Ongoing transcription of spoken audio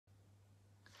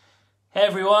Hey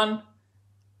everyone,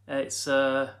 it's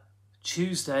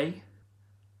Tuesday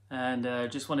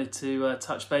and just wanted to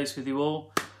touch base with you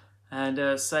all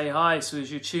and say hi. So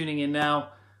as you're tuning in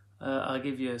now, I'll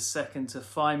give you a second to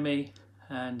find me,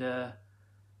 and a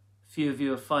few of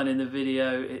you are finding the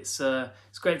video. It's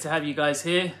great to have you guys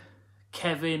here.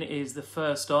 Kevin is the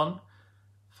first on.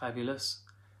 Fabulous.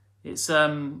 It's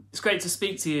great to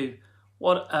speak to you.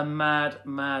 What a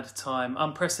mad time,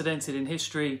 unprecedented in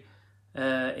history.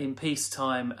 In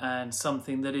peacetime, and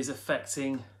something that is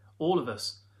affecting all of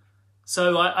us.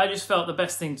 So I just felt the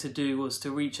best thing to do was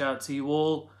to reach out to you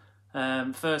all.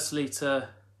 Firstly, to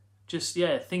just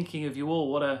thinking of you all.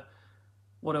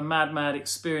 What a mad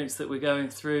experience that we're going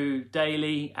through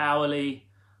daily, hourly,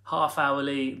 half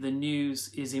hourly. The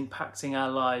news is impacting our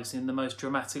lives in the most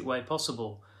dramatic way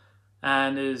possible.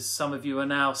 And as some of you are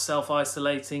now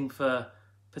self-isolating for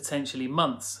potentially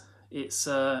months, it's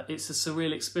a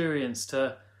surreal experience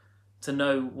to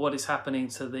know what is happening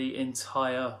to the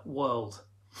entire world.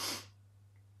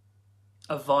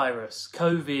 A virus,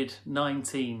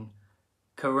 COVID-19,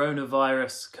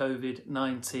 coronavirus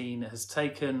COVID-19 has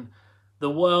taken the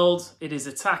world. It is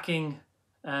attacking,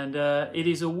 and it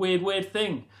is a weird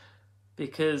thing,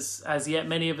 because as yet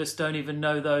many of us don't even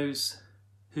know those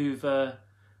who've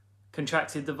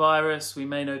contracted the virus. We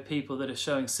may know people that are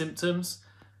showing symptoms,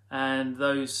 and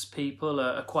those people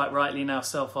are quite rightly now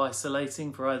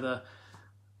self-isolating for either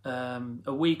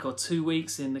a week or 2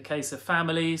 weeks in the case of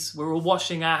families. We're all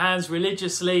washing our hands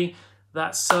religiously.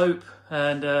 That soap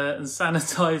and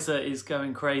sanitizer is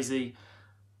going crazy.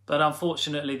 But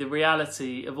unfortunately, the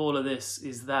reality of all of this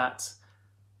is that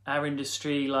our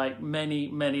industry, like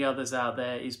many others out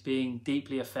there, is being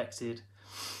deeply affected.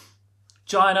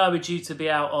 Jai and I were due to be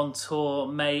out on tour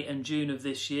May and June of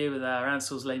this year with our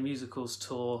Ansell's Musicals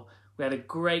tour. We had a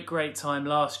great time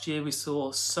last year. We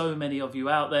saw so many of you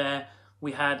out there.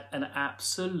 We had an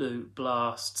absolute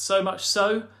blast. So much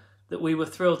so that we were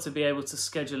thrilled to be able to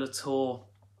schedule a tour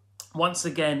once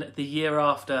again the year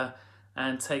after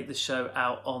and take the show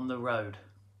out on the road.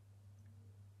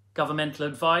 Governmental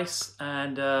advice,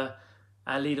 and our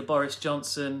leader Boris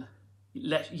Johnson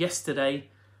yesterday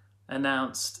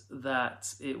announced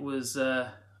that it was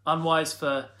unwise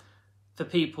for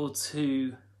people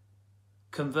to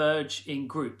converge in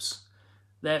groups.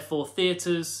 Therefore,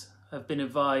 theatres have been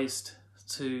advised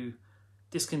to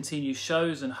discontinue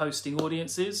shows and hosting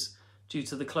audiences due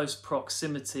to the close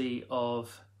proximity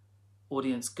of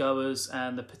audience goers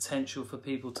and the potential for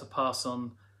people to pass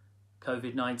on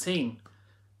COVID-19.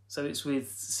 So it's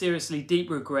with seriously deep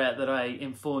regret that I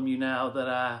inform you now that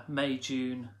our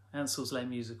May-June Ansell's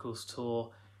Musicals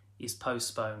tour is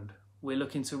postponed. We're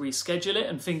looking to reschedule it,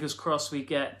 and fingers crossed we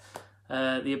get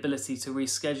the ability to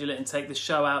reschedule it and take the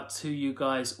show out to you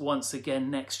guys once again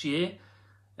next year.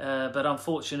 But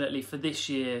unfortunately for this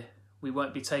year, we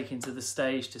won't be taken to the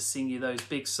stage to sing you those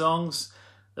big songs,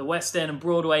 the West End and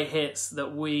Broadway hits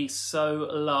that we so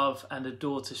love and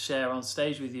adore to share on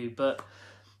stage with you. But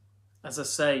as I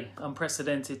say,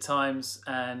 unprecedented times,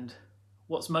 and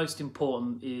what's most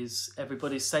important is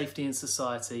everybody's safety in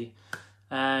society,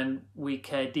 and we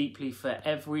care deeply for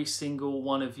every single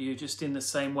one of you, just in the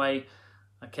same way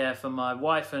I care for my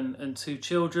wife and 2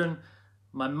 children,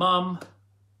 my mum,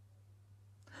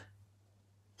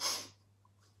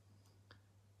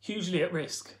 hugely at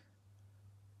risk.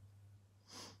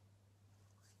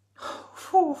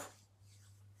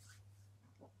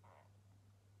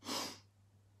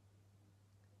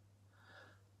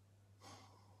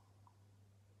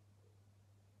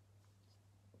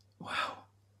 Wow.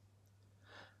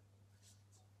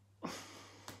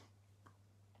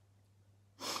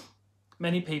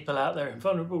 Many people out there in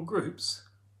vulnerable groups.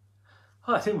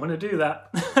 Oh, I didn't want to do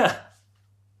that.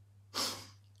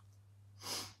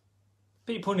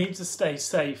 People need to stay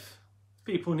safe.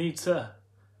 People need to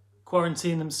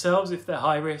quarantine themselves if they're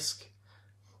high risk.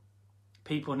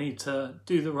 People need to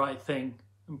do the right thing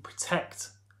and protect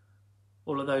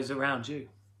all of those around you.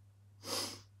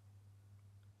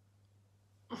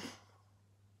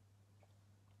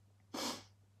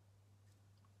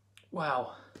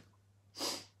 Wow.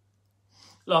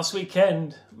 Last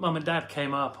weekend, Mum and Dad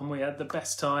came up and we had the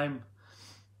best time.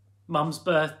 Mum's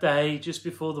birthday just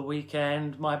before the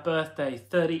weekend, my birthday,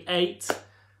 38.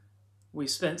 We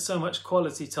spent so much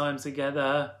quality time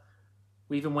together.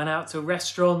 We even went out to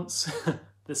restaurants,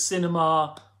 the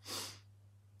cinema,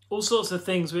 all sorts of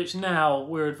things which now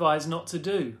we're advised not to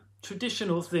do.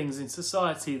 Traditional things in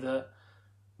society that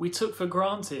we took for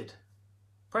granted.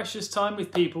 Precious time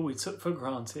with people we took for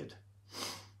granted.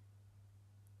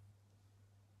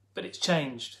 But it's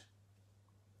changed.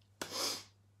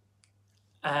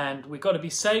 And we've got to be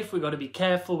safe, we've got to be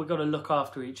careful, we've got to look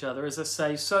after each other. As I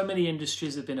say, so many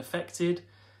industries have been affected,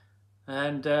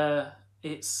 and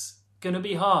it's going to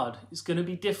be hard. It's going to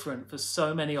be different for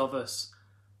so many of us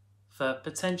for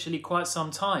potentially quite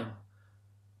some time.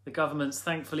 The government's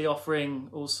thankfully offering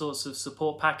all sorts of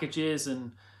support packages,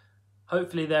 and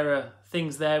hopefully there are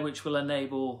things there which will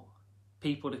enable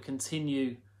people to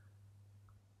continue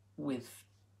with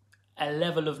a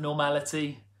level of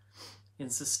normality in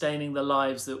sustaining the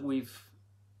lives that we've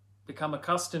become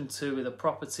accustomed to, with a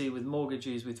property, with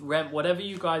mortgages, with rent, whatever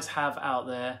you guys have out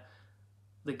there.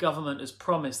 The government has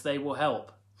promised they will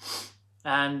help.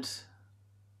 And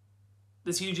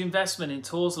there's huge investment in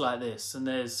tours like this, and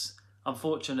there's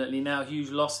unfortunately now huge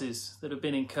losses that have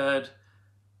been incurred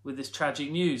with this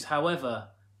tragic news. However,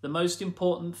 the most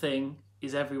important thing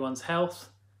is everyone's health,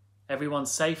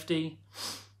 everyone's safety,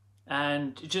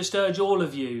 and just urge all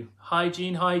of you,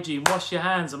 hygiene, wash your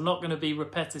hands. I'm not going to be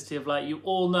repetitive, like you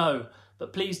all know,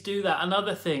 but please do that.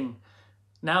 Another thing,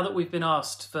 now that we've been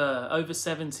asked for over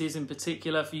 70s in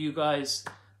particular, for you guys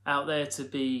out there to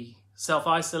be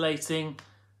self-isolating,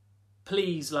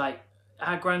 please, like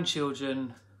our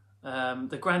grandchildren,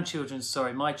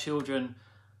 my children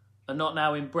are not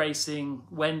now embracing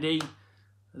Wendy,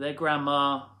 their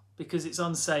grandma, because it's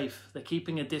unsafe. They're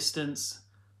keeping a distance.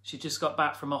 She just got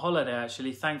back from a holiday,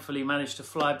 actually. Thankfully managed to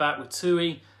fly back with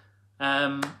Tui.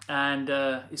 And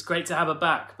it's great to have her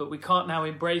back, but we can't now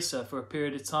embrace her for a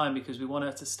period of time because we want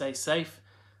her to stay safe.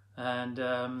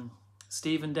 And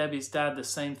Steve and Debbie's dad, the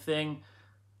same thing.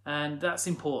 And that's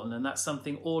important, and that's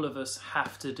something all of us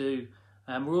have to do.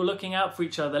 We're all looking out for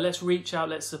each other. Let's reach out,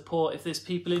 let's support. If there's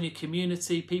people in your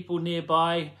community, people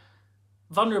nearby,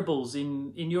 vulnerables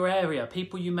in your area,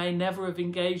 people you may never have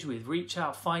engaged with, reach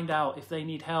out, find out if they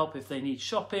need help, if they need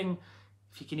shopping,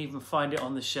 if you can even find it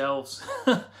on the shelves.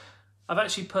 I've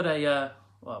actually put a,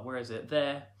 where is it?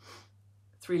 There.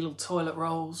 3 little toilet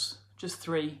rolls, just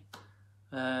 3.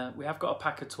 We have got a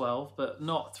pack of 12, but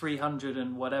not 300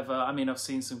 and whatever. I mean, I've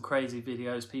seen some crazy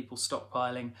videos, people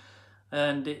stockpiling,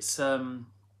 and it's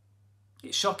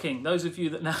shocking. Those of you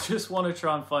that now just want to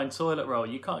try and find toilet roll,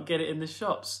 you can't get it in the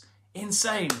shops.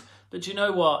 Insane. But you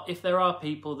know what? If there are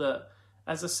people that,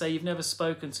 as I say, you've never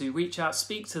spoken to, reach out,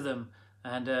 speak to them,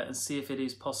 and see if it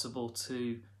is possible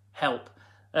to help.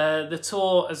 The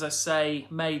tour, as I say,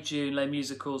 May, June, Les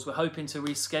Musicals, we're hoping to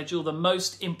reschedule. The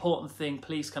most important thing,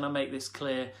 please can I make this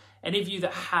clear, any of you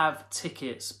that have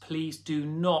tickets, please do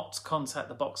not contact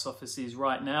the box offices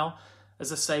right now.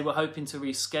 As I say, we're hoping to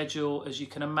reschedule. As you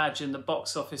can imagine, the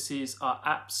box offices are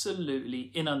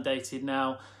absolutely inundated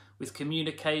now with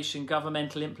communication,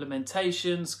 governmental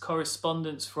implementations,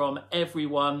 correspondence from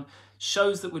everyone,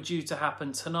 shows that were due to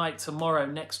happen tonight, tomorrow,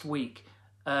 next week.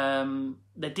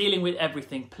 They're dealing with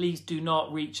everything. Please do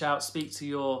not reach out, speak to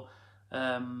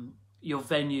your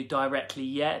venue directly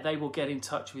yet. They will get in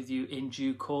touch with you in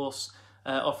due course,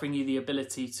 offering you the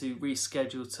ability to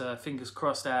reschedule to, fingers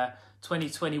crossed, our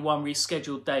 2021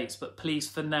 rescheduled dates. But please,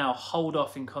 for now, hold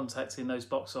off in contacting those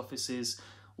box offices.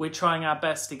 We're trying our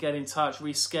best to get in touch,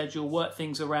 reschedule, work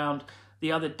things around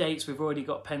the other dates we've already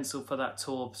got penciled for that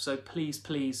tour. So please,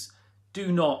 please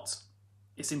do not,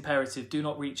 it's imperative, do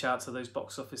not reach out to those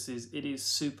box offices. It is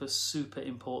super, super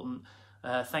important.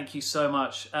 Thank you so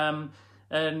much.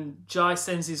 And Jai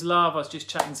sends his love. I was just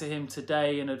chatting to him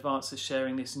today in advance of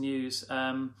sharing this news.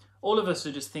 All of us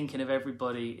are just thinking of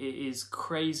everybody. It is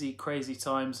crazy, crazy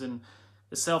times, and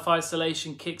the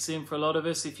self-isolation kicks in for a lot of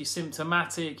us. If you're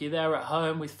symptomatic, you're there at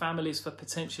home with families for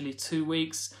potentially 2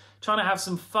 weeks, trying to have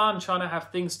some fun, trying to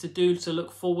have things to do, to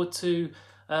look forward to.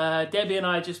 Debbie and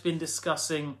I have just been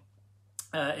discussing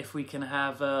if we can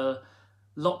have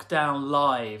lockdown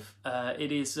live.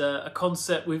 It is a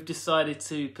concept we've decided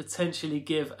to potentially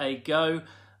give a go.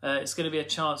 It's going to be a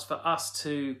chance for us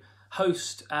to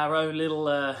host our own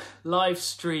little live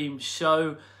stream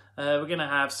show. We're going to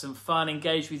have some fun,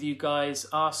 engage with you guys,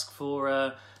 ask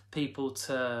for people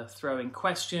to throw in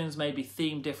questions, maybe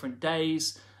theme different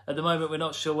days. At the moment, we're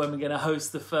not sure when we're going to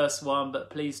host the first one, but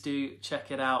please do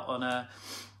check it out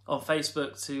on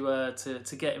Facebook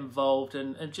to get involved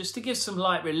and just to give some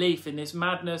light relief in this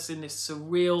madness, in this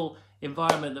surreal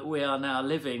environment that we are now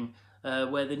living,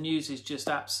 where the news is just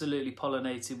absolutely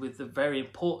pollinated with the very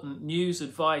important news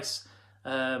advice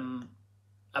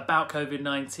about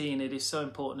COVID-19. It is so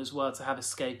important as well to have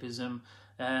escapism,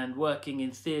 and working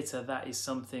in theatre, that is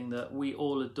something that we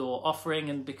all adore offering.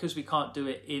 And because we can't do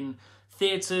it in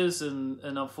theatres, and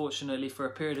unfortunately for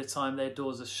a period of time their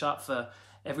doors are shut for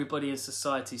everybody in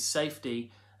society's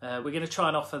safety, we're going to try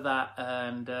and offer that,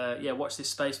 and watch this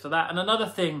space for that. And another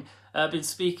thing, I've been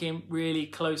speaking really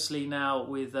closely now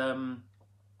with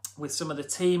with some of the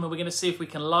team, and we're going to see if we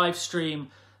can live stream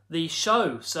the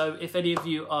show. So if any of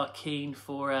you are keen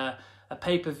for a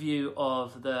pay-per-view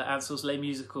of the Ansell's Les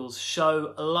Musicals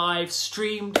show live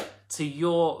streamed to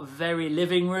your very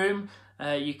living room,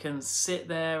 you can sit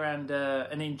there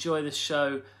and enjoy the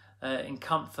show in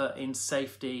comfort, in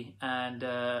safety,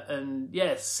 and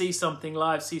yeah, see something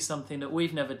live, see something that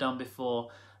we've never done before,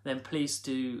 then please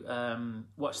do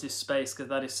watch this space, because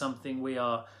that is something we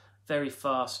are very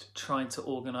fast trying to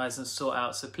organise and sort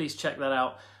out. So please check that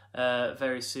out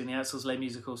very soon, the Ansell's Les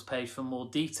Musicals page, for more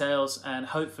details, and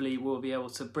hopefully we'll be able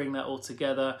to bring that all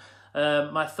together.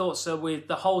 My thoughts are with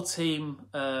the whole team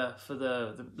for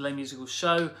the Les Musicals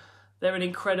show. They're an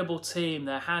incredible team.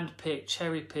 They're hand-picked,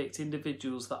 cherry-picked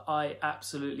individuals that I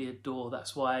absolutely adore.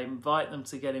 That's why I invite them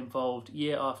to get involved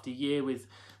year after year with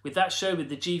that show, with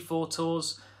the G4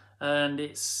 tours. And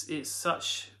it's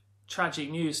such tragic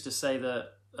news to say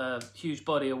that a huge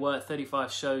body of work,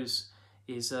 35 shows,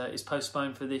 is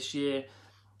postponed for this year.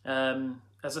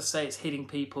 As I say, it's hitting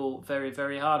people very,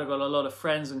 very hard. I've got a lot of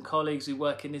friends and colleagues who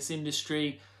work in this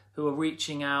industry who are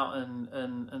reaching out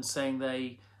and saying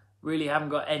they really haven't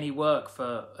got any work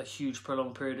for a huge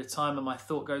prolonged period of time, and my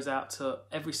thought goes out to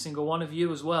every single one of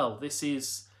you as well. This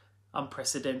is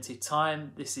unprecedented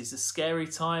time. This is a scary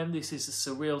time. This is a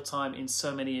surreal time in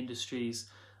so many industries,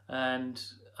 and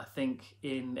I think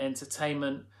in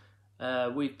entertainment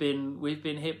we've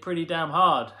been hit pretty damn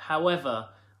hard. However,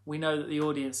 we know that the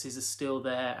audiences are still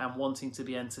there and wanting to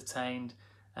be entertained.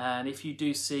 And if you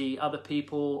do see other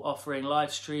people offering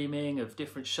live streaming of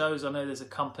different shows, I know there's a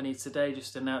company today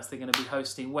just announced they're going to be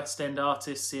hosting West End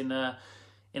artists in a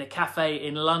cafe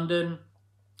in London.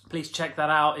 Please check that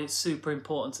out. It's super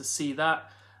important to see that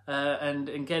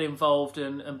and get involved.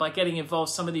 And by getting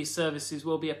involved, some of these services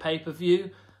will be a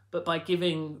pay-per-view, but by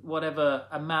giving whatever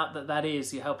amount that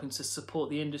is, you're helping to support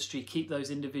the industry, keep those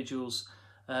individuals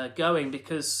going.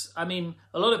 Because, I mean,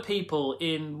 a lot of people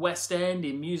in West End,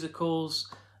 in musicals,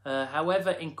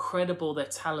 however incredible their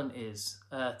talent is,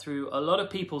 through a lot of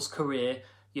people's career,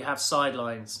 you have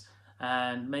sidelines.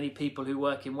 And many people who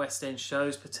work in West End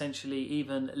shows, potentially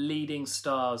even leading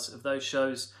stars of those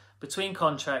shows, between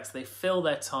contracts, they fill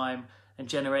their time and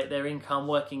generate their income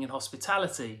working in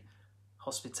hospitality.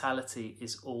 Hospitality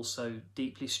is also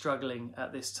deeply struggling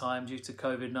at this time due to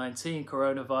COVID-19,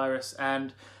 coronavirus,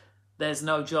 and there's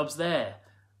no jobs there.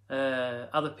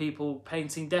 Other people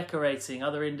painting, decorating,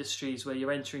 other industries where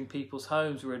you're entering people's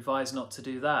homes, we're advised not to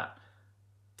do that.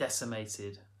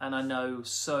 Decimated. And I know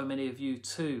so many of you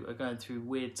too are going through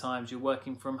weird times. You're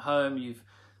working from home, you've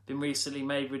been recently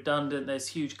made redundant. There's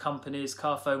huge companies,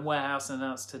 Carphone Warehouse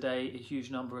announced today a huge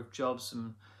number of jobs,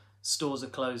 and stores are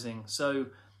closing. So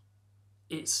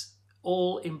it's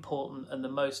all important, and the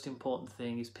most important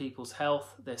thing is people's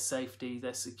health, their safety,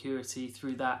 their security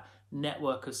through that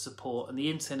network of support. And the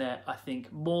internet, I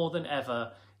think, more than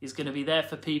ever is going to be there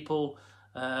for people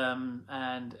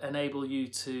and enable you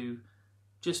to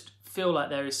just feel like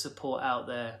there is support out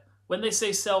there. When they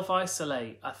say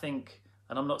self-isolate, I think,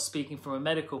 and I'm not speaking from a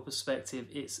medical perspective,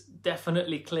 it's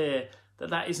definitely clear that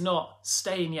that is not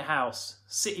stay in your house,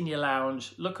 sit in your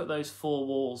lounge, look at those four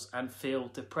walls and feel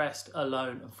depressed,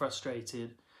 alone and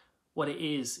frustrated. What it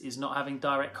is not having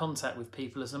direct contact with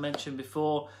people. As I mentioned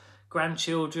before,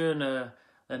 grandchildren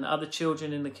and other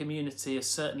children in the community are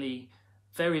certainly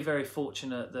very, very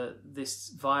fortunate that this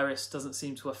virus doesn't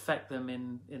seem to affect them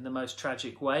in the most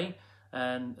tragic way.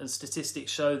 And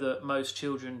statistics show that most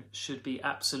children should be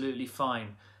absolutely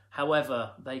fine.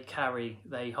 However,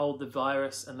 they hold the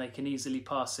virus and they can easily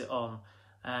pass it on.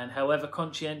 And however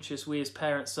conscientious we as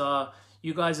parents are,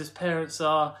 you guys as parents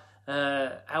are,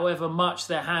 however much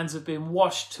their hands have been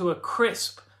washed to a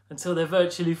crisp until they're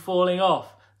virtually falling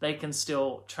off, they can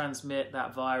still transmit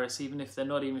that virus, even if they're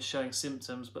not even showing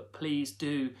symptoms. But please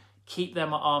do keep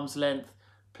them at arm's length.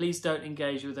 Please don't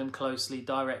engage with them closely,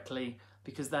 directly,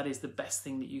 because that is the best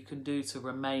thing that you can do to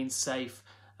remain safe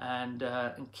and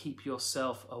keep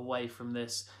yourself away from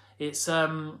this. It's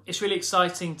really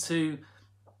exciting to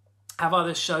have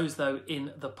other shows though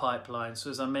in the pipeline. So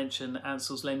as I mentioned,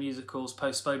 Ansell's Les Musicals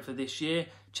postponed for this year.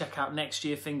 Check out next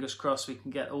year, fingers crossed we can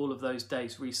get all of those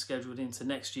dates rescheduled into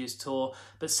next year's tour.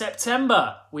 But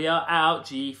September, we are out,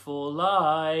 G4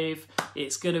 Live.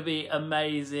 It's going to be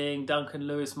amazing. Duncan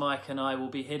Lewis, Mike and I will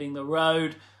be hitting the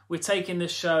road we're taking the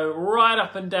show right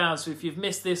up and down. So if you've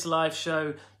missed this live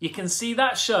show, you can see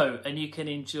that show and you can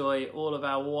enjoy all of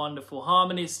our wonderful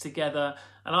harmonies together.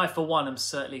 And I, for one, am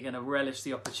certainly going to relish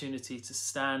the opportunity to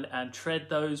stand and tread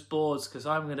those boards, because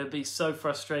I'm going to be so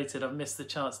frustrated I've missed the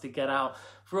chance to get out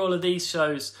for all of these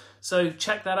shows. So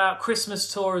check that out.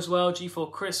 Christmas tour as well,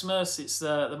 G4 Christmas. It's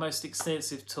the most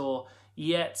extensive tour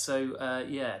yet. So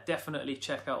yeah, definitely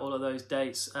check out all of those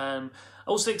dates.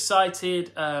 Also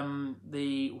excited,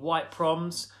 the White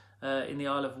Proms in the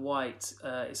Isle of Wight.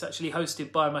 It's actually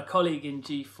hosted by my colleague in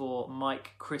G4,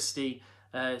 Mike Christie.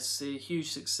 It's a huge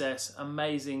success,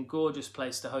 amazing, gorgeous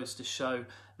place to host a show.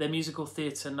 Their musical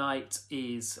theatre night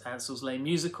is Ansell's Lane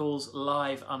Musicals,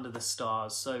 Live Under the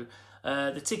Stars. So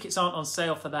the tickets aren't on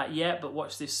sale for that yet, but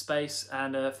watch this space,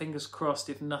 and fingers crossed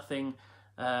if nothing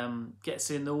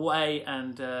gets in the way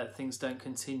and things don't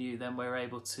continue, then we're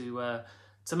able to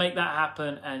make that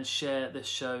happen and share the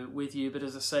show with you. But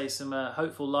as I say, some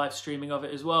hopeful live streaming of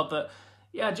it as well. But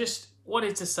yeah, just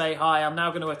wanted to say hi. I'm now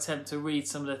going to attempt to read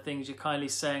some of the things you're kindly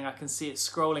saying. I can see it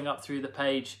scrolling up through the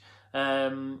page,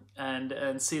 and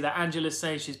see that Angela's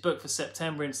saying she's booked for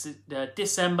September and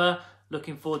December.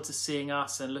 Looking forward to seeing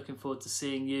us and looking forward to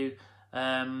seeing you.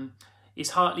 Is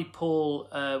Hartlepool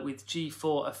with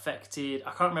G4 affected?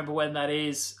 I can't remember when that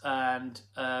is, and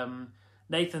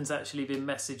Nathan's actually been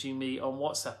messaging me on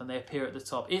WhatsApp and they appear at the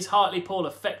top. Is Hartlepool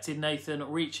affected, Nathan?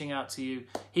 Reaching out to you.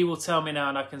 He will tell me now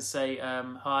and I can say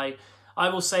hi. I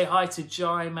will say hi to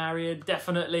Jai, Marion,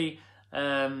 definitely.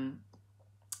 Loads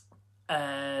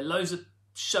of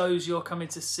shows you're coming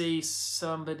to see.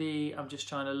 Somebody, I'm just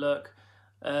trying to look.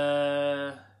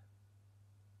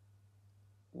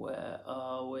 Where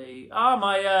are we?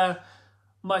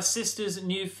 My sister's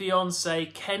new fiance,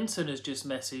 Kenton, has just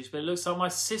messaged, but it looks like my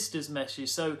sister's message.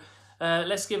 So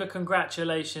let's give a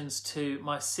congratulations to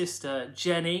my sister,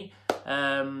 Jenny,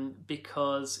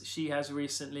 because she has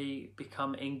recently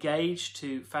become engaged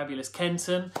to fabulous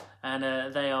Kenton,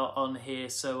 and they are on here.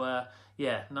 So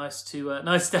yeah, nice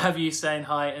to have you saying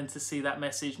hi and to see that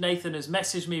message. Nathan has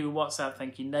messaged me with WhatsApp.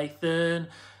 Thank you, Nathan.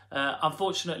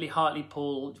 Unfortunately,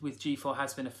 Hartlepool with G4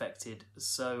 has been affected,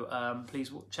 so please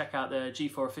check out the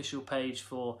G4 official page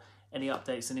for any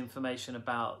updates and information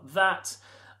about that.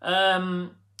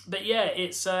 But yeah,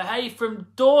 it's hey from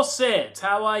Dorset.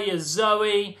 How are you,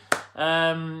 Zoe?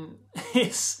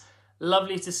 It's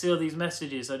lovely to see all these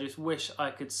messages. I just wish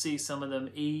I could see some of them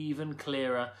even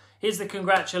clearer. Here's the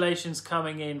congratulations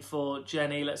coming in for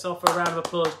Jenny. Let's offer a round of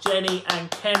applause, Jenny and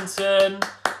Kenton.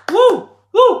 Woo,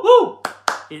 woo, woo!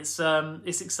 It's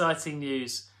exciting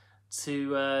news to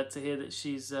hear that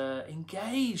she's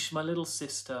engaged. My little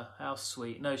sister, how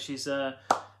sweet. No, she's a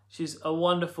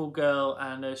wonderful girl,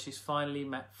 and she's finally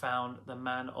found the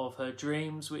man of her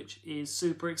dreams, which is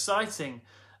super exciting.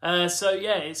 So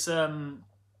yeah, it's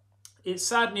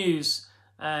sad news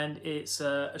and it's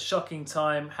a shocking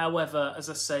time. However, as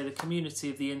I say, the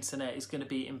community of the internet is going to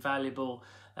be invaluable,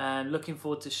 and looking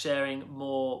forward to sharing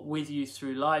more with you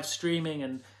through live streaming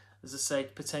and, as I say,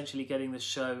 potentially getting the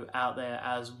show out there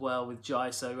as well with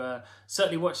Jai. So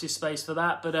certainly watch this space for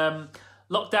that. But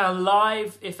Lockdown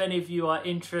Live, if any of you are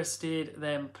interested,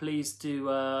 then please do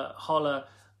holler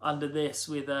under this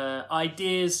with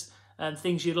ideas and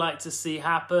things you'd like to see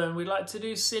happen. We'd like to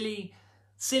do silly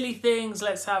things.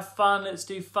 Let's have fun. Let's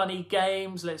do funny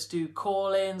games. Let's do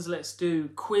call-ins. Let's do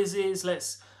quizzes.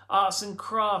 Let's arts and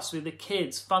crafts with the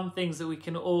kids. Fun things that we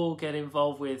can all get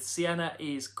involved with. Sienna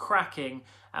is cracking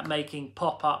at making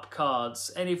pop-up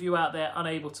cards. Any of you out there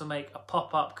unable to make a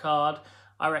pop-up card,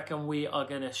 I reckon we are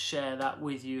going to share that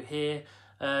with you here.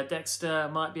 Dexter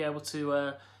might be able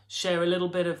to share a little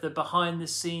bit of the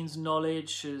behind-the-scenes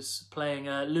knowledge as playing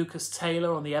Lucas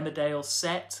Taylor on the Emmerdale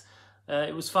set.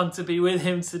 It was fun to be with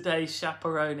him today,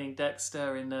 chaperoning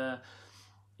Dexter in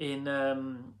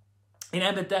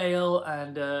Emmerdale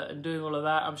and doing all of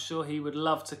that. I'm sure he would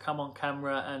love to come on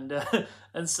camera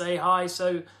and say hi.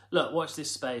 So look, watch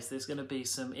this space. There's going to be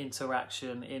some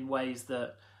interaction in ways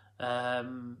that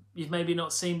you've maybe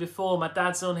not seen before. My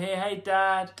dad's on here. Hey,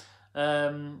 Dad.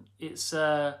 It's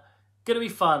going to be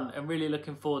fun. I'm really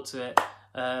looking forward to it.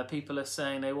 People are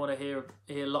saying they want to hear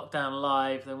Lockdown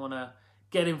Live. They want to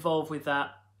get involved with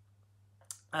that.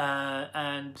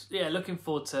 And yeah, looking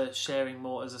forward to sharing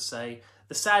more, as I say.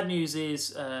 The sad news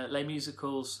is Les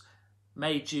Musicals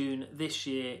May-June this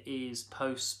year is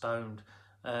postponed.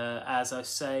 As I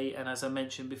say, and as I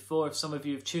mentioned before, if some of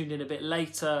you have tuned in a bit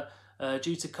later,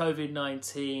 due to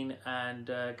COVID-19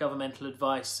 and governmental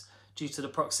advice, due to the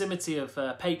proximity of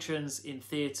patrons in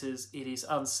theatres, it is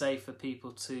unsafe for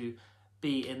people to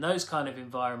be in those kind of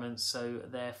environments. So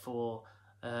therefore,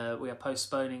 We are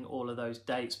postponing all of those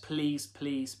dates. Please,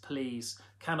 please, please,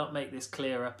 cannot make this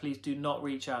clearer. Please do not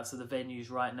reach out to the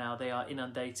venues right now. They are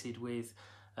inundated with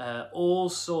all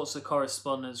sorts of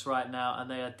correspondence right now, and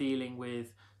they are dealing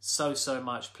with so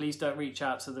much. Please don't reach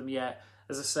out to them yet.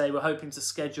 As I say, we're hoping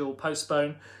to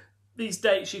postpone these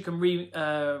dates. You can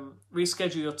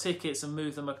reschedule your tickets and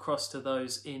move them across to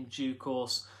those in due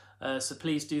course. So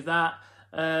please do that.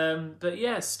 But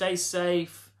yeah, stay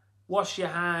safe, wash your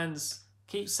hands,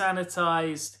 keep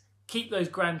sanitized, keep those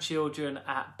grandchildren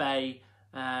at bay,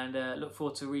 and look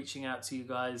forward to reaching out to you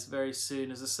guys very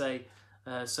soon. As I say,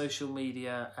 social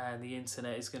media and the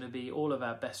internet is going to be all of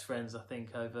our best friends, I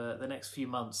think, over the next few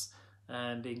months,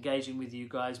 and engaging with you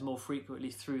guys more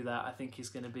frequently through that, I think, is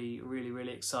going to be really,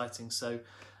 really exciting. So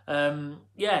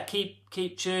yeah, keep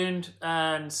tuned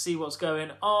and see what's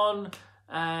going on,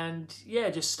 and yeah,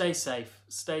 just stay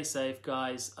safe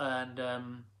guys.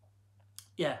 And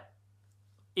yeah,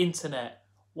 internet,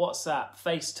 WhatsApp,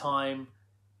 FaceTime,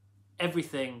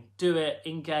 everything, do it,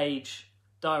 engage,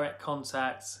 direct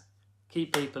contact,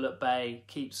 keep people at bay,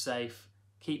 keep safe,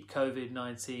 keep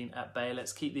COVID-19 at bay.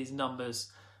 Let's keep these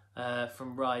numbers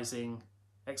from rising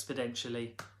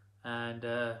exponentially, and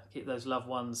keep those loved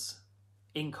ones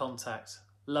in contact.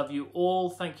 Love you all.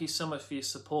 Thank you so much for your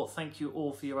support. Thank you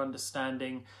all for your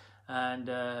understanding, and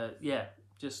yeah,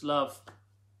 just love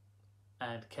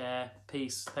and care.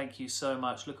 Peace. Thank you so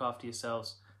much. Look after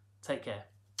yourselves. Take care.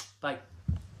 Bye.